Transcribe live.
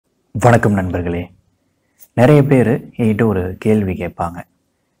வணக்கம் நண்பர்களே. நிறைய பேர் என்கிட்ட ஒரு கேள்வி கேட்பாங்க.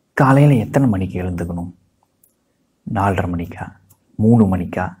 காலையில் எத்தனை மணிக்கு எழுந்துக்கணும்? 4:30 மணிக்கா, 3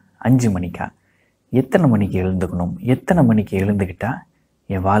 மணிக்கா, 5 மணிக்கா? எத்தனை மணிக்கு எழுந்துக்கணும்? எத்தனை மணிக்கு எழுந்துக்கிட்டால்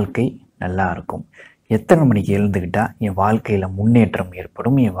என் வாழ்க்கை நல்லா இருக்கும்? எத்தனை மணிக்கு எழுந்துக்கிட்டால் என் வாழ்க்கையில் முன்னேற்றம்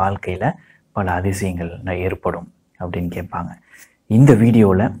ஏற்படும், என் வாழ்க்கையில் பல அதிசயங்கள் ஏற்படும் அப்படின்னு கேட்பாங்க. இந்த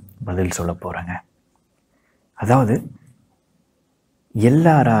வீடியோவில் பதில் சொல்ல போகிறேங்க. அதாவது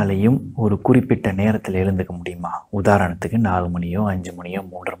எல்லாராலையும் ஒரு குறிப்பிட்ட நேரத்தில் எழுந்துக்க முடியுமா? உதாரணத்துக்கு 4 மணியோ 5 மணியோ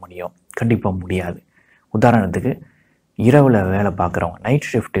 3:30 மணியோ கண்டிப்பாக முடியாது. உதாரணத்துக்கு இரவில் வேலை பார்க்குறவங்க, நைட்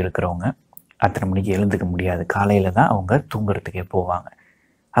ஷிஃப்ட் இருக்கிறவங்க அத்தனை மணிக்கு எழுந்துக்க முடியாது. காலையில் தான் அவங்க தூங்குறதுக்கே போவாங்க.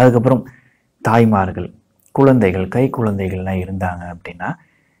 அதுக்கப்புறம் தாய்மார்கள், குழந்தைகள், கை குழந்தைகள்லாம் இருந்தாங்க அப்படின்னா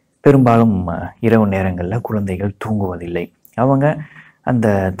பெரும்பாலும் இரவு நேரங்களில் குழந்தைகள் தூங்குவதில்லை. அவங்க அந்த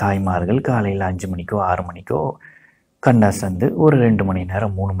தாய்மார்கள் காலையில் 5 மணிக்கோ 6 மணிக்கோ கண்ணசந்து ஒரு 2 மணி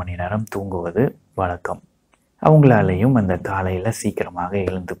நேரம் 3 மணி நேரம் தூங்குவது வழக்கம். அவங்களாலேயும் அந்த காலையில் சீக்கிரமாக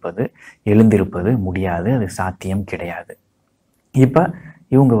எழுந்திருப்பது முடியாது. அது சாத்தியம் கிடையாது. இப்போ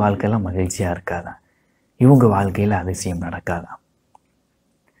இவங்க வாழ்க்கையில் மகிழ்ச்சியாக இருக்காதா? இவங்க வாழ்க்கையில் அதிசயம் நடக்காதா?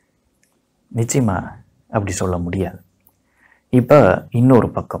 நிச்சயமாக அப்படி சொல்ல முடியாது. இப்போ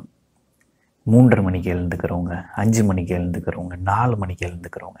இன்னொரு பக்கம் 3:30 மணிக்கு எழுந்துக்கிறவங்க, 5 மணிக்கு எழுந்துக்கிறவங்க, 4 மணிக்கு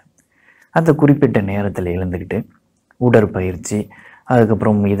எழுந்துக்கிறவங்க அந்த குறிப்பிட்ட நேரத்தில் எழுந்துக்கிட்டு உடற்பயிற்சி,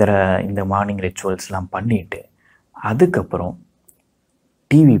 அதுக்கப்புறம் இந்த மார்னிங் ரிச்சுவல்ஸ்லாம் பண்ணிவிட்டு அதுக்கப்புறம்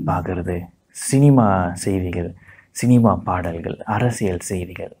டிவி பார்க்குறது, சினிமா செய்திகள், சினிமா பாடல்கள், அரசியல்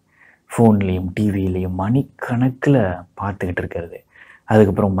செய்திகள் ஃபோன்லேயும் டிவிலேயும் மணிக்கணக்கில் பார்த்துக்கிட்டு இருக்கிறது.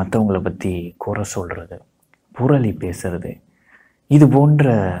 அதுக்கப்புறம் மற்றவங்களை பற்றி குறை சொல்கிறது, புரளி பேசுறது,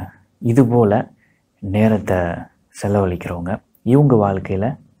 இது போல் நேரத்தை செலவழிக்கிறவங்க இவங்க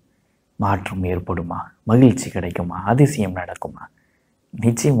வாழ்க்கையில் மாற்றம் ஏற்படுமா? மகிழ்ச்சி கிடைக்குமா? அதிசயம் நடக்குமா?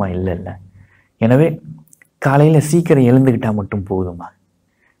 நிச்சயமாக இல்லை. எனவே காலையில் சீக்கிரம் எழுந்துக்கிட்டால் மட்டும் போதுமா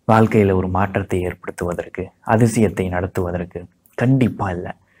வாழ்க்கையில் ஒரு மாற்றத்தை ஏற்படுத்துவதற்கு, அதிசயத்தை நடத்துவதற்கு? கண்டிப்பாக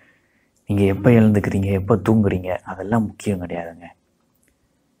இல்லை. நீங்கள் எப்போ எழுந்துக்கிறீங்க, எப்போ தூங்குறீங்க, அதெல்லாம் முக்கியம் கிடையாதுங்க.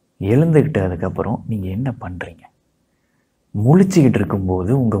 எழுந்துக்கிட்டு அதுக்கப்புறம் நீங்கள் என்ன பண்ணுறீங்க? முழிச்சுக்கிட்டு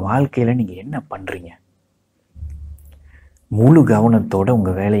இருக்கும்போது உங்கள் வாழ்க்கையில் நீங்கள் என்ன பண்ணுறீங்க? முழு கவனத்தோடு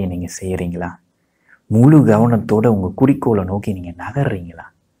உங்கள் வேலையை நீங்கள் செய்கிறீங்களா? முழு கவனத்தோடு உங்கள் குறிக்கோளை நோக்கி நீங்கள் நகர்றீங்களா?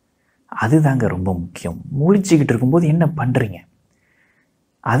 அதுதாங்க ரொம்ப முக்கியம். முழிச்சுக்கிட்டு இருக்கும்போது என்ன பண்ணுறீங்க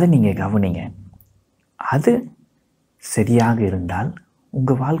அதை நீங்கள் கவனிங்க. அது சரியாக இருந்தால்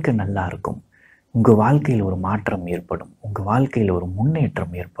உங்கள் வாழ்க்கை நல்லா இருக்கும். உங்கள் வாழ்க்கையில் ஒரு மாற்றம் ஏற்படும். உங்கள் வாழ்க்கையில் ஒரு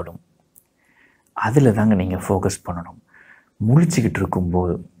முன்னேற்றம் ஏற்படும். அதில் தாங்க நீங்கள் ஃபோக்கஸ் பண்ணணும். முழிச்சுக்கிட்டு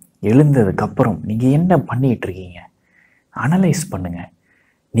இருக்கும்போது எழுந்ததுக்கப்புறம் நீங்கள் என்ன பண்ணிகிட்ருக்கீங்க அனலைஸ் பண்ணுங்கள்.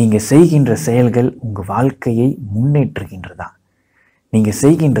 நீங்கள் செய்கின்ற செயல்கள் உங்கள் வாழ்க்கையை முன்னேற்றுகின்றதா? நீங்கள்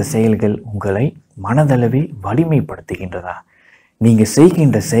செய்கின்ற செயல்கள் உங்களை மனதளவில் வலிமைப்படுத்துகின்றதா? நீங்கள்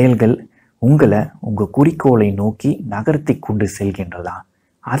செய்கின்ற செயல்கள் உங்களை உங்கள் குறிக்கோளை நோக்கி நகர்த்தி கொண்டு செல்கின்றதா?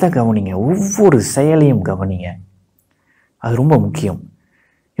 அதை கவனிங்க. ஒவ்வொரு செயலையும் கவனிங்க. அது ரொம்ப முக்கியம்.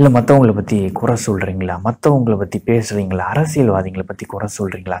 இல்லை மற்றவங்களை பற்றி குறை சொல்கிறீங்களா? மற்றவங்களை பற்றி பேசுகிறீங்களா? அரசியல்வாதிகளை பற்றி குறை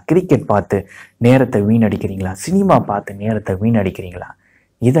சொல்கிறீங்களா? கிரிக்கெட் பார்த்து நேரத்தை வீணடிக்கிறீங்களா? சினிமா பார்த்து நேரத்தை வீணடிக்கிறீங்களா?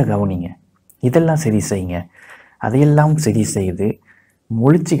 இதை கவனிங்க. இதெல்லாம் சரி செய்யுங்க. அதையெல்லாம் சரி செய்து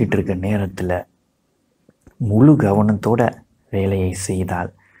முழிச்சுக்கிட்டு இருக்க நேரத்தில் முழு கவனத்தோட வேலையை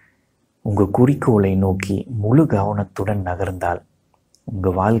செய்தால், உங்கள் குறிக்கோளை நோக்கி முழு கவனத்துடன் நகர்ந்தால்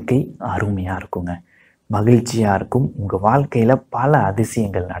உங்கள் வாழ்க்கை அருமையாக இருக்குங்க, மகிழ்ச்சியாக இருக்கும். உங்கள் வாழ்க்கையில் பல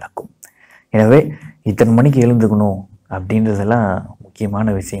அதிசயங்கள் நடக்கும். எனவே இத்தனை மணிக்கு எழுந்துக்கணும் அப்படின்றதெல்லாம்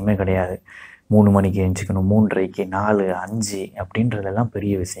முக்கியமான விஷயமே கிடையாது. 3 மணிக்கு எழுந்துக்கணும், 3:30க்கு, 4, 5 அப்படின்றதெல்லாம்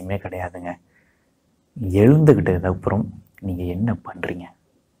பெரிய விஷயமே கிடையாதுங்க. எழுந்துக்கிட்டதுக்கப்புறம் நீங்கள் என்ன பண்ணுறீங்க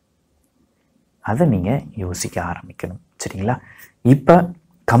அதை நீங்கள் யோசிக்க ஆரம்பிக்கணும். சரிங்களா? இப்போ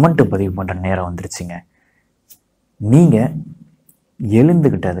கமெண்ட்டு பதிவு பண்ணுற நேரம் வந்துருச்சுங்க. நீங்கள்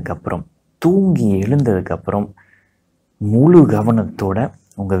எழுந்துக்கிட்டதுக்கப்புறம், தூங்கி எழுந்ததுக்கப்புறம் முழு கவனத்தோட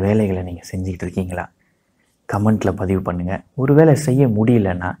உங்கள் வேலைகளை நீங்கள் செஞ்சுக்கிட்டு இருக்கீங்களா? கமெண்ட்டில் பதிவு பண்ணுங்கள். ஒரு வேளை செய்ய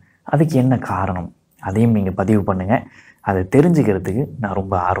முடியலன்னா அதுக்கு என்ன காரணம் அதையும் நீங்கள் பதிவு பண்ணுங்கள். அதை தெரிஞ்சுக்கிறதுக்கு நான்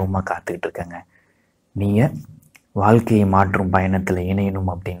ரொம்ப ஆர்வமாக காத்துக்கிட்டு இருக்கேங்க. நீங்கள் வாழ்க்கையை மாற்றும் பயணத்தில் இணையணும்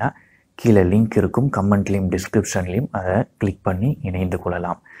அப்படின்னா கீழே லிங்க் இருக்கும். கமெண்ட்லேயும் டிஸ்கிரிப்ஷன்லேயும் அதை கிளிக் பண்ணி இணைந்து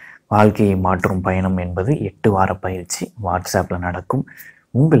கொள்ளலாம். வாழ்க்கையை மாற்றும் பயணம் என்பது 8 வார பயிற்சி வாட்ஸ்அப்பில் நடக்கும்.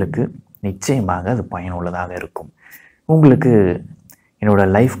 உங்களுக்கு நிச்சயமாக அது பயனுள்ளதாக இருக்கும். உங்களுக்கு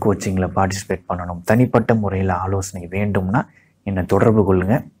என்னோடய லைஃப் கோச்சிங்கில் பார்ட்டிசிபேட் பண்ணணும், தனிப்பட்ட முறையில் ஆலோசனை வேண்டும்னா என்னை தொடர்பு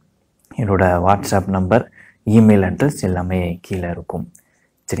கொள்ளுங்கள். என்னோடய வாட்ஸ்அப் நம்பர், இமெயில் அட்ரஸ் எல்லாமே கீழே இருக்கும்.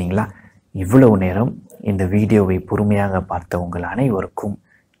 சரிங்களா? இவ்வளவு நேரம் இந்த வீடியோவை பொறுமையாக பார்த்த உங்கள் அனைவருக்கும்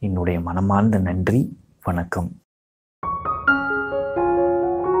என்னுடைய மனமார்ந்த நன்றி. வணக்கம்.